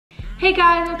Hey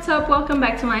guys, what's up? Welcome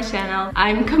back to my channel.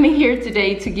 I'm coming here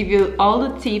today to give you all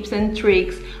the tips and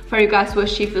tricks for you guys to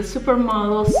achieve the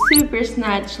supermodel, super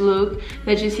snatch look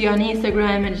that you see on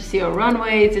Instagram and you see on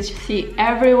runways, that you see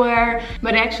everywhere.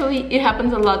 But actually it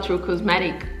happens a lot through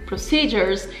cosmetic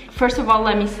procedures. First of all,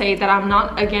 let me say that I'm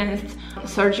not against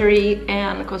surgery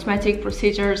and cosmetic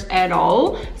procedures at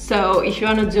all. So if you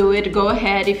want to do it, go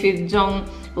ahead. If you don't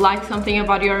like something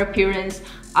about your appearance,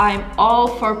 I'm all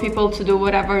for people to do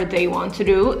whatever they want to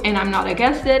do, and I'm not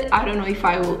against it. I don't know if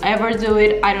I will ever do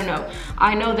it. I don't know.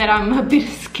 I know that I'm a bit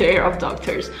scared of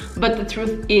doctors, but the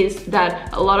truth is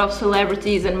that a lot of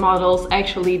celebrities and models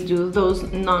actually do those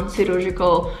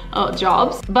non-chirurgical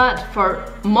jobs. But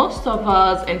for most of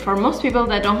us and for most people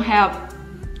that don't have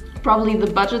probably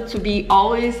the budget to be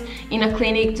always in a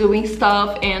clinic doing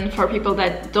stuff, and for people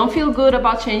that don't feel good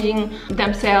about changing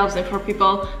themselves, and for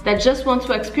people that just want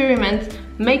to experiment,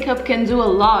 makeup can do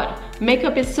a lot.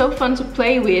 Makeup is so fun to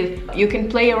play with. You can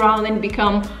play around and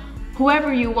become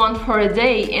whoever you want for a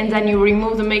day, and then you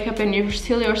remove the makeup and you're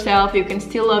still yourself. You can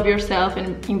still love yourself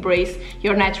and embrace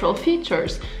your natural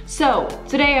features. So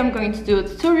today I'm going to do a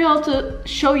tutorial to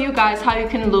show you guys how you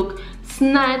can look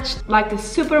snatched like the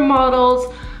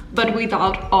supermodels, but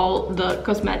without all the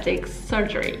cosmetic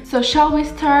surgery. So shall we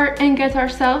start and get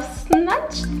ourselves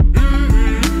snatched?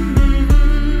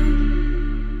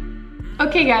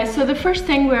 Okay guys, so the first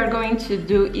thing we are going to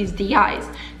do is the eyes.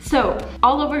 So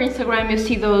all over Instagram you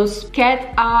see those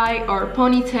cat eye or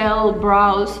ponytail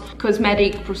brows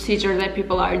cosmetic procedure that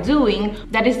people are doing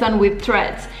that is done with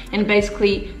threads, and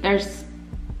basically there's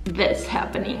this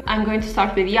happening. I'm going to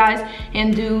start with the eyes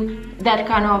and do that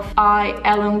kind of eye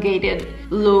elongated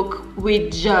look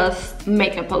with just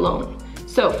makeup alone.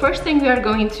 So first thing we are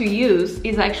going to use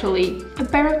is actually a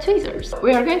pair of tweezers.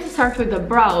 We are going to start with the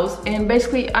brows, and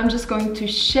basically I'm just going to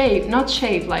shave, not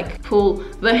shave, like pull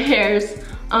the hairs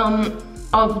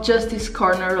of just this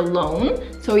corner alone,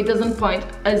 so it doesn't point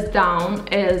as down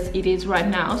as it is right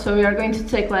now. So we are going to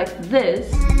take like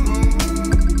this.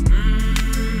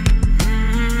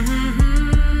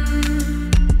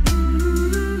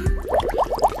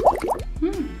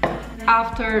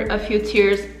 After a few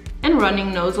tears and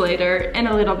running nose later and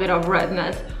a little bit of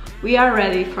redness, we are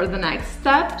ready for the next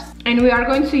steps, and we are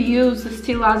going to use the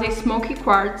Stilaze Smoky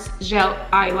Quartz Gel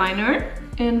Eyeliner.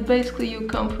 And basically you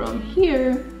come from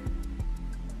here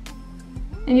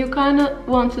and you kind of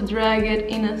want to drag it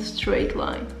in a straight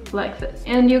line like this,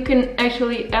 and you can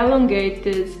actually elongate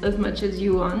this as much as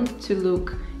you want to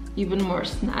look even more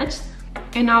snatched.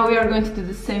 And now we are going to do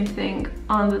the same thing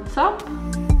on the top.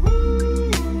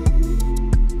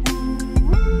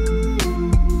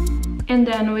 And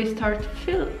then we start to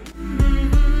fill it.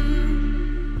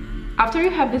 After you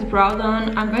have this brow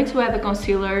done, I'm going to add the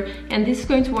concealer, and this is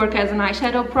going to work as an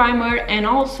eyeshadow primer, and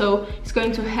also it's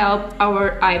going to help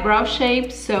our eyebrow shape.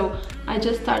 So I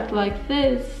just start like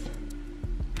this,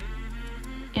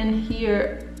 and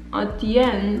here at the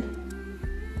end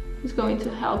is going to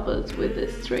help us with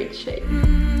this straight shape.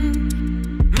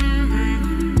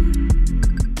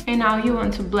 And now you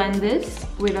want to blend this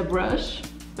with a brush,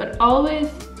 but always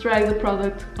drag the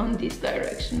product on this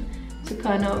direction to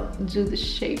kind of do the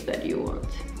shape that you want.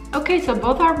 Okay, so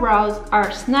both our brows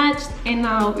are snatched, and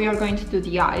now we are going to do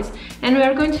the eyes, and we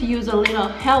are going to use a little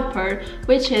helper,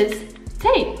 which is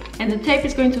tape. And the tape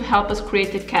is going to help us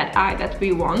create the cat eye that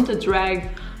we want, the drag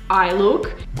eye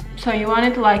look. So you want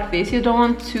it like this. You don't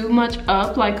want too much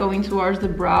up, like going towards the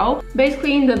brow,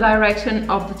 basically in the direction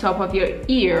of the top of your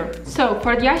ear. So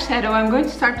for the eyeshadow, I'm going to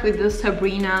start with the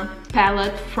Sabrina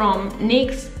palette from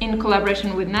NYX in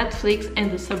collaboration with Netflix and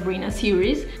the Sabrina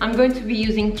series. I'm going to be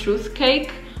using Truth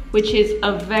Cake, which is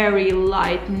a very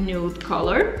light nude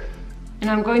color. And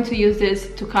I'm going to use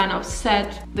this to kind of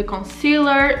set the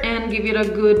concealer and give it a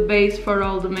good base for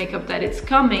all the makeup that is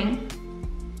coming.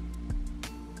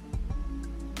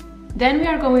 Then we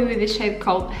are going with this shade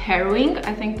called Harrowing,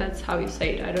 I think that's how you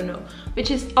say it, I don't know,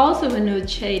 which is also a nude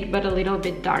shade but a little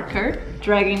bit darker,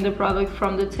 dragging the product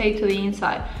from the tape to the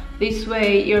inside. This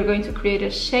way you're going to create a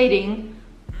shading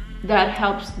that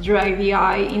helps drag the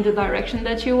eye in the direction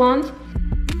that you want.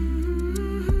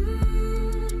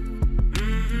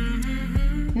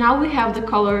 Now we have the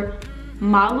color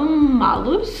Malum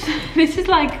Malus. This is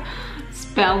like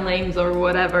spell names or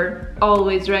whatever.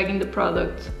 Always dragging the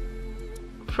product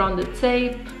from the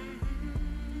tape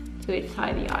to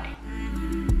inside the eye.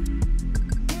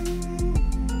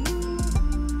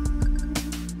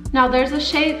 Now there's a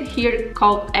shade here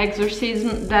called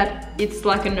Exorcism that it's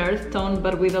like an earth tone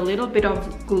but with a little bit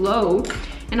of glow,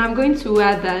 and I'm going to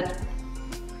add that,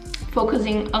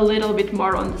 focusing a little bit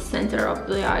more on the center of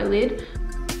the eyelid.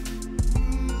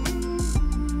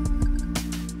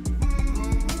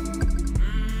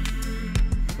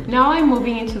 Now I'm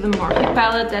moving into the Morphe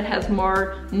palette that has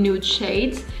more nude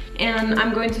shades, and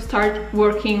I'm going to start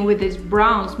working with these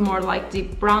browns, more like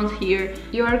deep browns here.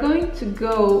 You are going to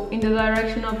go in the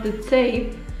direction of the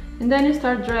tape, and then you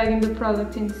start dragging the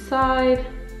product inside.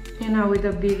 And now with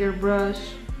a bigger brush,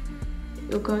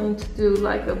 you're going to do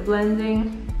like a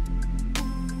blending.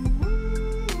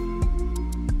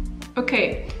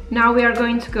 Okay, now we are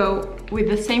going to go with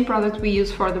the same product we use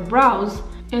for the brows,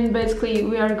 and basically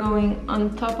we are going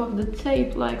on top of the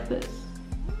tape like this.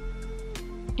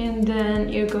 And then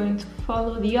you're going to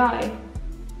follow the eye,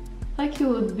 like you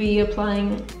would be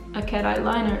applying a cat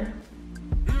eyeliner.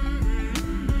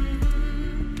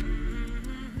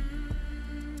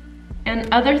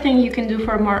 Another thing you can do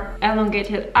for a more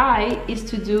elongated eye is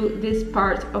to do this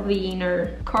part of the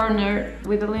inner corner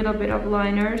with a little bit of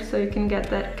liner, so you can get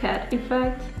that cat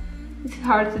effect. It's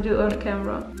hard to do on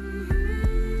camera.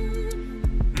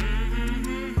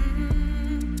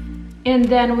 And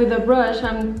then with a brush,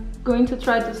 I'm going to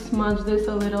try to smudge this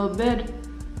a little bit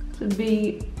to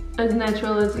be as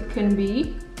natural as it can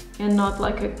be and not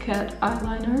like a cat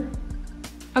eyeliner.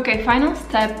 Okay, final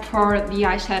step for the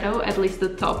eyeshadow, at least the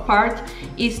top part,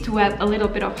 is to add a little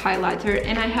bit of highlighter,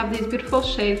 and I have this beautiful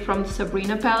shade from the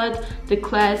Sabrina palette, the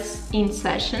Class in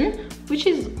Session, which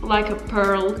is like a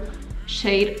pearl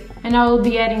shade, and I will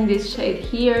be adding this shade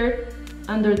here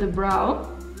under the brow,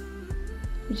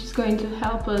 which is going to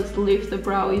help us lift the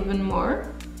brow even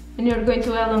more, and you're going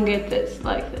to elongate this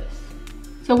like this.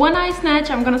 So one eye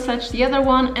snatch, I'm gonna snatch the other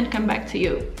one and come back to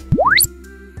you.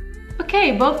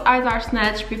 Okay, both eyes are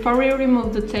snatched. Before we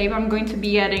remove the tape, I'm going to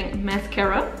be adding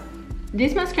mascara.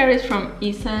 This mascara is from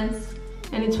Essence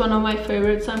and it's one of my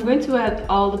favorites, so I'm going to add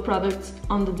all the products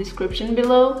on the description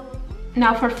below.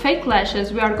 Now for fake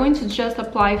lashes, we are going to just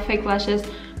apply fake lashes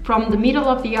from the middle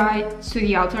of the eye to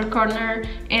the outer corner,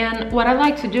 and what I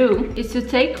like to do is to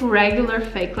take regular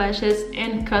fake lashes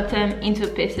and cut them into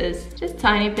pieces, just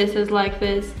tiny pieces like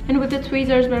this. And with the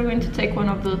tweezers, we're going to take one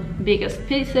of the biggest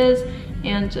pieces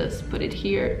and just put it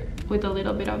here with a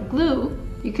little bit of glue.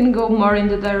 You can go more in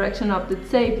the direction of the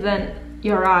tape than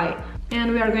your eye.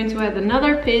 And we are going to add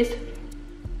another piece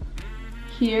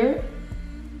here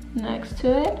next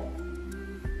to it.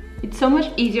 It's so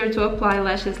much easier to apply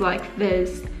lashes like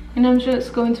this. And I'm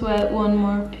just going to add one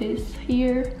more piece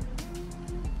here.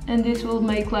 And this will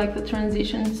make like the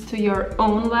transitions to your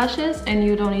own lashes, and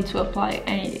you don't need to apply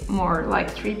any more, like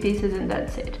 3 pieces and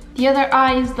that's it. The other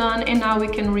eye is done, and now we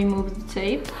can remove the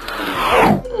tape.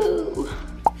 Ooh.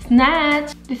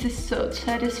 Snatch! This is so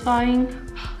satisfying.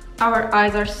 Our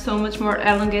eyes are so much more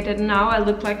elongated now. I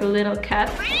look like a little cat.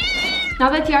 Now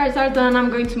that the eyes are done,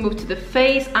 I'm going to move to the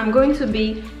face. I'm going to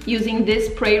be using this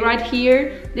spray right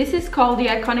here. This is called the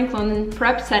Iconic London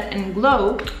Prep Set and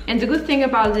Glow. And the good thing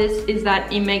about this is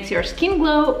that it makes your skin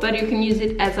glow, but you can use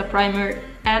it as a primer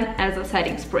and as a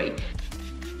setting spray.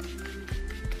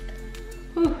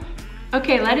 Whew.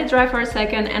 Okay, let it dry for a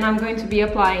second, and I'm going to be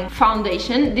applying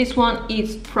foundation. This one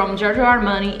is from Giorgio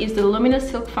Armani. It's the Luminous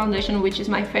Silk Foundation, which is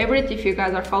my favorite. If you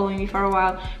guys are following me for a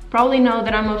while, probably know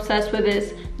that I'm obsessed with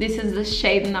this. This is the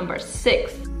shade number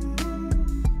 6.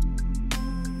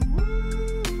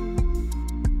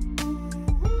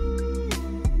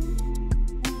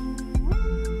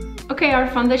 Okay, our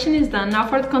foundation is done. Now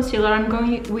for the concealer, I'm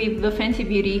going with the Fenty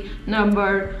Beauty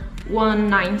number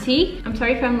 190. I'm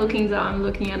sorry if I'm looking down, I'm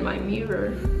looking at my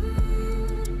mirror.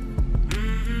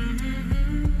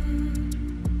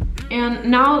 And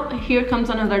now here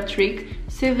comes another trick.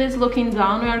 See this looking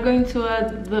down? We are going to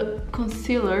add the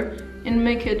concealer and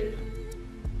make it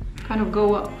kind of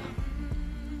go up.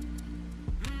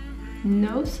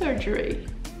 No surgery,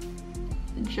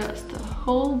 just a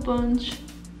whole bunch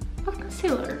of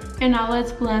concealer. And now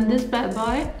let's blend this bad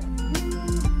boy.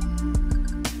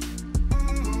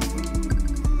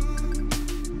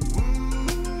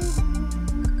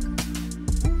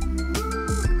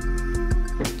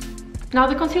 Now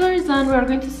the concealer is done, we are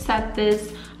going to set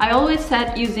this. I always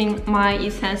set using my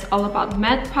Essence All About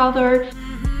Matte powder.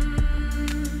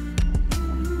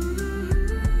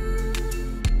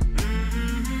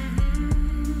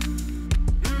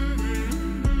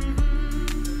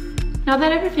 Now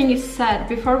that everything is set,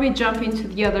 before we jump into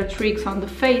the other tricks on the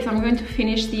face, I'm going to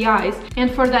finish the eyes.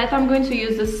 And for that, I'm going to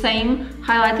use the same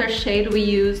highlighter shade we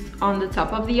used on the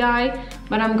top of the eye,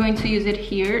 but I'm going to use it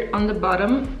here on the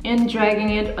bottom and dragging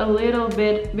it a little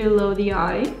bit below the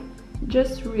eye.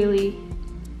 Just really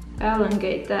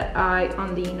elongate that eye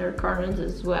on the inner corners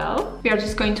as well. We are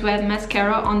just going to add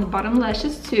mascara on the bottom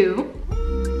lashes too.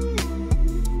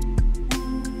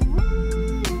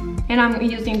 And I'm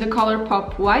using the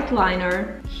ColourPop white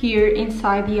liner here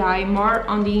inside the eye, more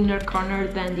on the inner corner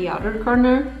than the outer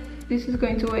corner. This is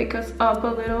going to wake us up a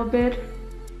little bit.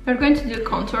 We're going to do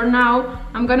contour now.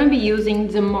 I'm gonna be using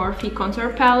the Morphe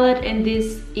contour palette, and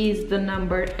this is the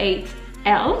number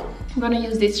 8L. I'm gonna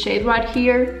use this shade right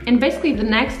here, and basically the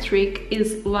next trick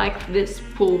is like this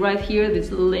pull right here,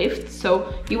 this lift.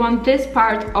 So you want this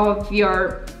part of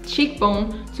your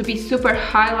cheekbone to be super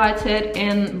highlighted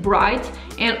and bright,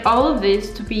 and all of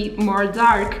this to be more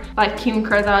dark, like Kim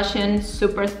Kardashian's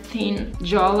super thin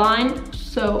jawline.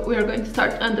 So we are going to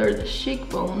start under the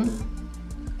cheekbone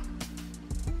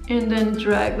and then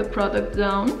drag the product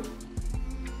down.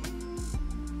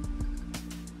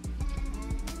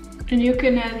 And you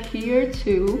can add here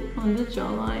too on the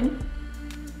jawline.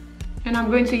 And I'm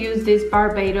going to use this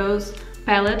Barbados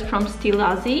palette from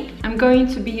Stilazi. I'm going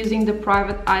to be using the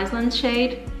Private Island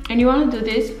shade. And you want to do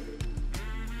this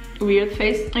weird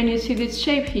face. And you see this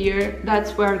shape here,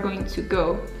 that's where I'm going to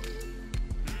go.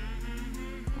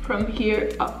 From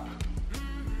here up.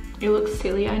 It looks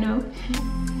silly, I know.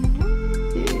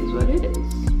 It is what it is.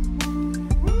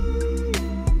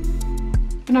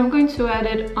 And I'm going to add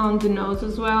it on the nose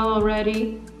as well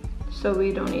already, so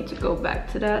we don't need to go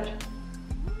back to that.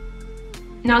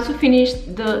 Now to finish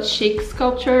the cheek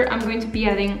sculpture, I'm going to be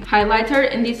adding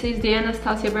highlighter, and this is the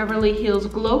Anastasia Beverly Hills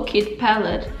Glow Kit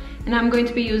palette. And I'm going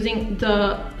to be using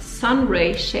the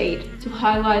Sunray shade to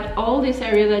highlight all this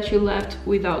area that you left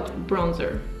without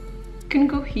bronzer. You can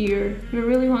go here. We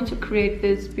really want to create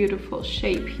this beautiful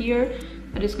shape here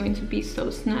that is going to be so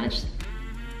snatched.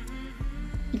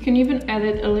 You can even add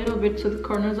it a little bit to the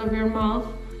corners of your mouth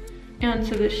and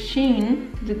to the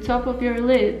sheen, the top of your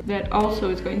lid. That also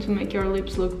is going to make your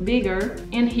lips look bigger.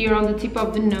 And here on the tip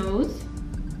of the nose,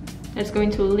 that's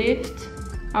going to lift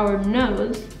our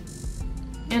nose,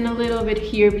 and a little bit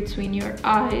here between your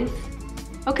eyes.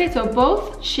 Okay, so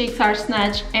both cheeks are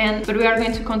snatched, but we are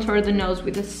going to contour the nose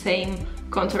with the same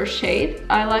contour shade.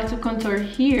 I like to contour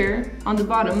here on the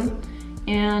bottom,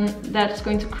 and that's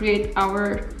going to create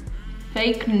our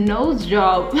fake nose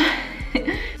job.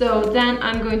 So then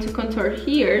I'm going to contour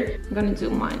here. I'm gonna do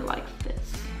mine like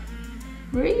this,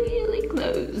 really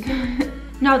close.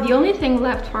 Now the only thing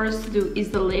left for us to do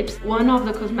is the lips. One of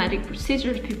the cosmetic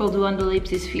procedures people do on the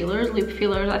lips is fillers. Lip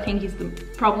fillers, I think, is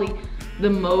probably the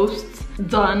most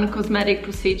done cosmetic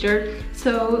procedure.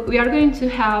 So we are going to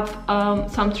have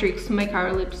some tricks to make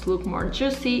our lips look more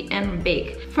juicy and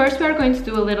big. First, we are going to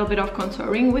do a little bit of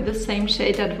contouring with the same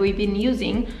shade that we've been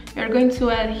using. We are going to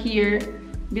add here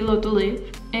below the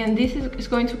lip, and this is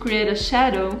going to create a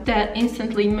shadow that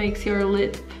instantly makes your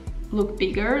lip look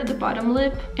bigger, the bottom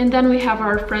lip. And then we have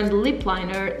our friend lip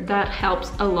liner that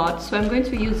helps a lot. So I'm going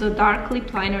to use a dark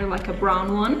lip liner, like a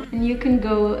brown one, and you can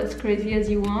go as crazy as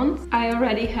you want. I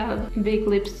already have big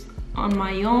lips on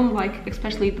my own, like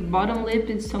especially the bottom lip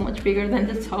is so much bigger than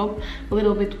the top, a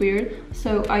little bit weird.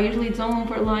 So I usually don't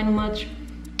overline much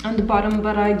on the bottom,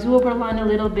 but I do overline a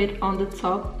little bit on the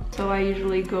top. So I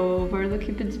usually go over the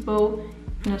Cupid's bow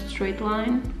in a straight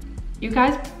line. You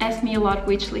guys ask me a lot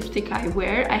which lipstick I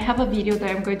wear. I have a video that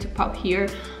I'm going to pop here,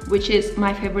 which is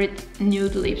my favorite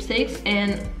nude lipsticks,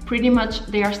 and pretty much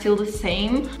they are still the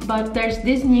same, but there's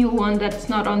this new one that's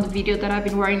not on the video that I've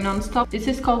been wearing non-stop. This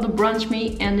is called the Brunch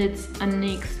Me, and it's a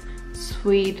NYX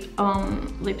Sweet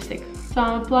lipstick. So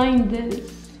I'm applying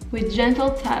this with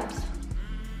gentle taps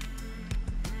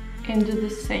and do the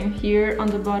same here on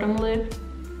the bottom lip.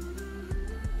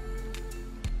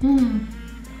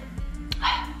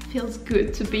 Feels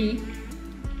good to be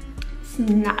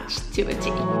snatched to a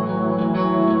T.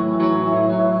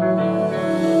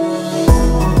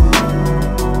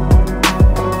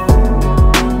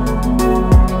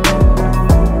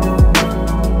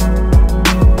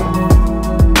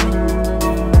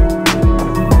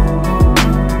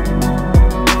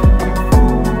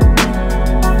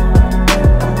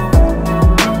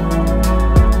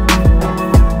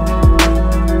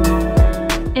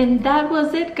 And that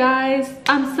was it, guys.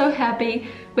 I'm so happy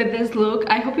with this look.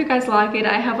 I hope you guys like it.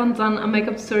 I haven't done a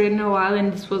makeup tutorial in a while,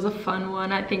 and this was a fun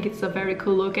one. I think it's a very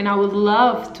cool look, and I would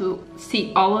love to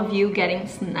see all of you getting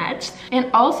snatched. And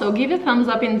also give a thumbs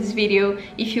up in this video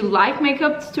if you like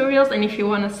makeup tutorials and if you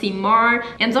want to see more.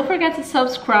 And don't forget to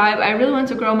subscribe. I really want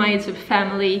to grow my YouTube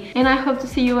family, and I hope to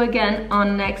see you again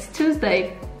on next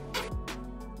Tuesday.